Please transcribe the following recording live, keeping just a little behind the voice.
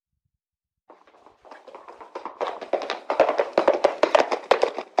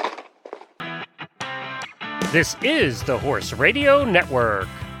This is the Horse Radio Network.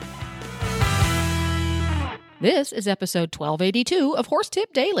 This is episode 1282 of Horse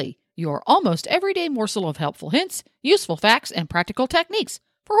Tip Daily, your almost everyday morsel of helpful hints, useful facts, and practical techniques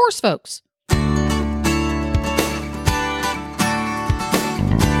for horse folks.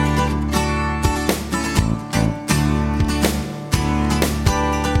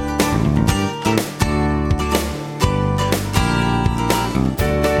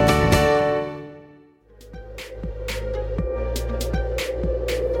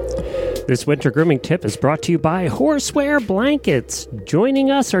 This winter grooming tip is brought to you by Horseware Blankets.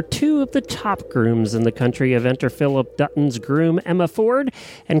 Joining us are two of the top grooms in the country, Eventer Philip Dutton's groom Emma Ford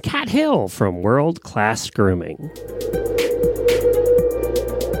and Kat Hill from World Class Grooming.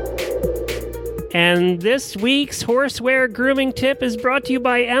 And this week's Horseware grooming tip is brought to you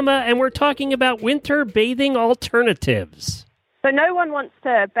by Emma, and we're talking about winter bathing alternatives. So no one wants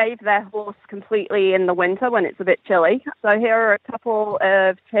to bathe their horse completely in the winter when it's a bit chilly. So here are a couple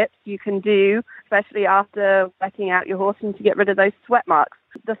of tips you can do, especially after wetting out your horse and to get rid of those sweat marks.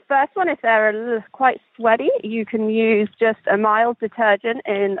 The first one, if they're quite sweaty, you can use just a mild detergent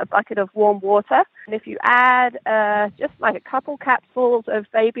in a bucket of warm water. And if you add just like a couple capsules of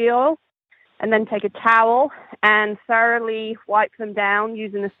baby oil, and then take a towel and thoroughly wipe them down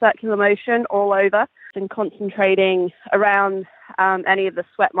using a circular motion all over and concentrating around any of the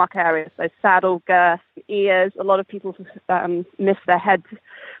sweat mark areas, so saddle, girth, ears. A lot of people miss their head,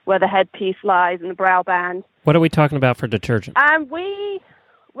 where the headpiece lies, and the brow band. What are we talking about for detergent? We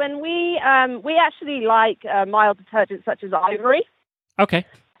actually like mild detergents such as Ivory. Okay.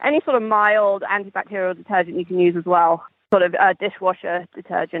 Any sort of mild antibacterial detergent you can use as well, sort of dishwasher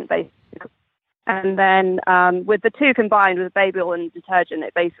detergent basically. And then with the two combined with baby oil and detergent,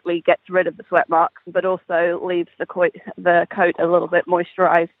 it basically gets rid of the sweat marks, but also leaves the coat a little bit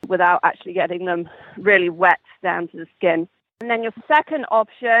moisturized without actually getting them really wet down to the skin. And then your second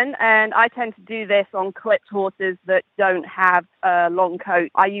option, and I tend to do this on clipped horses that don't have a long coat,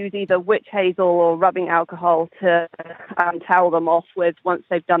 I use either witch hazel or rubbing alcohol to towel them off with once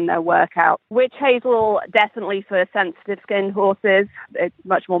they've done their workout. Witch hazel, definitely for sensitive skin horses. It's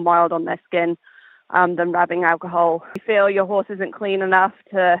much more mild on their skin than rubbing alcohol. If you feel your horse isn't clean enough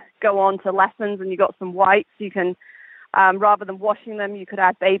to go on to lessons and you've got some whites, you can, rather than washing them, you could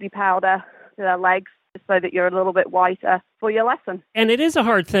add baby powder to their legs, so that you're a little bit whiter for your lesson. And it is a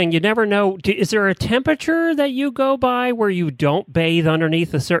hard thing. You never know. Is there a temperature that you go by where you don't bathe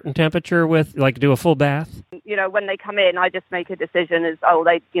underneath a certain temperature with, like, do a full bath? You know, when they come in, I just make a decision as,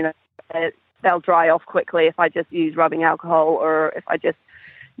 they'll dry off quickly if I just use rubbing alcohol or if I just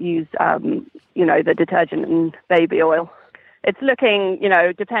use, the detergent and baby oil. It's looking,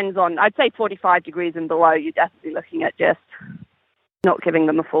 depends on, I'd say 45 degrees and below, you're definitely looking at just not giving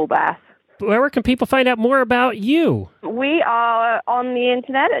them a full bath. Where can people find out more about you? We are on the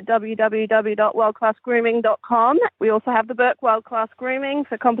internet at www.worldclassgrooming.com. We also have the book, World Class Grooming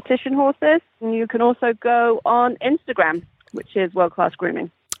for Competition Horses. And you can also go on Instagram, which is World Class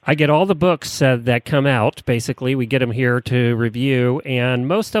Grooming. I get all the books that come out, basically. We get them here to review, and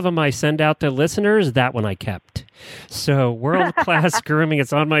most of them I send out to listeners. That one I kept. So World Class Grooming,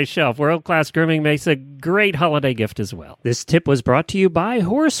 it's on my shelf. World Class Grooming makes a great holiday gift as well. This tip was brought to you by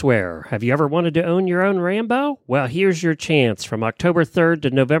Horseware. Have you ever wanted to own your own Rambo? Well, here's your chance. From October 3rd to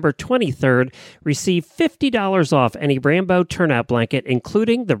November 23rd, receive $50 off any Rambo turnout blanket,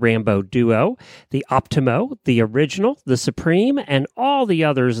 including the Rambo Duo, the Optimo, the Original, the Supreme, and all the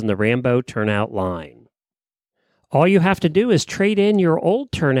others in the Rambo turnout line. All you have to do is trade in your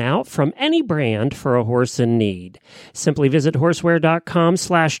old turnout from any brand for a horse in need. Simply visit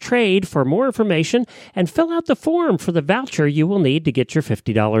horseware.com/trade for more information and fill out the form for the voucher you will need to get your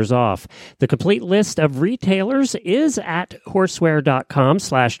 $50 off. The complete list of retailers is at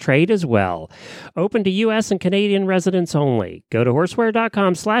horseware.com/trade as well. Open to U.S. and Canadian residents only. Go to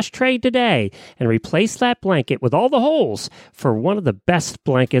horseware.com/trade today and replace that blanket with all the holes for one of the best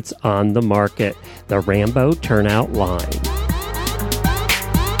blankets on the market, the Rambo Turnout line.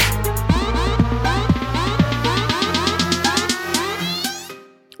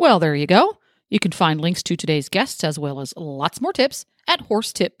 Well, there you go. You can find links to today's guests as well as lots more tips at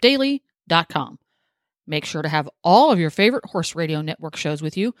horsetipdaily.com. Make sure to have all of your favorite Horse Radio Network shows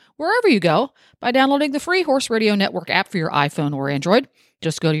with you wherever you go by downloading the free Horse Radio Network app for your iPhone or Android.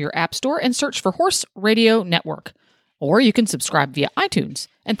 Just go to your app store and search for Horse Radio Network. Or you can subscribe via iTunes.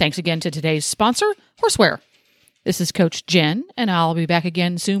 And thanks again to today's sponsor, Horseware. This is Coach Jen, and I'll be back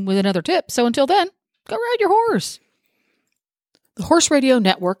again soon with another tip. So until then, go ride your horse. The Horse Radio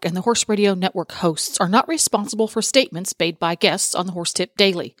Network and the Horse Radio Network hosts are not responsible for statements made by guests on the Horse Tip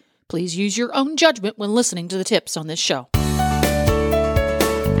Daily. Please use your own judgment when listening to the tips on this show.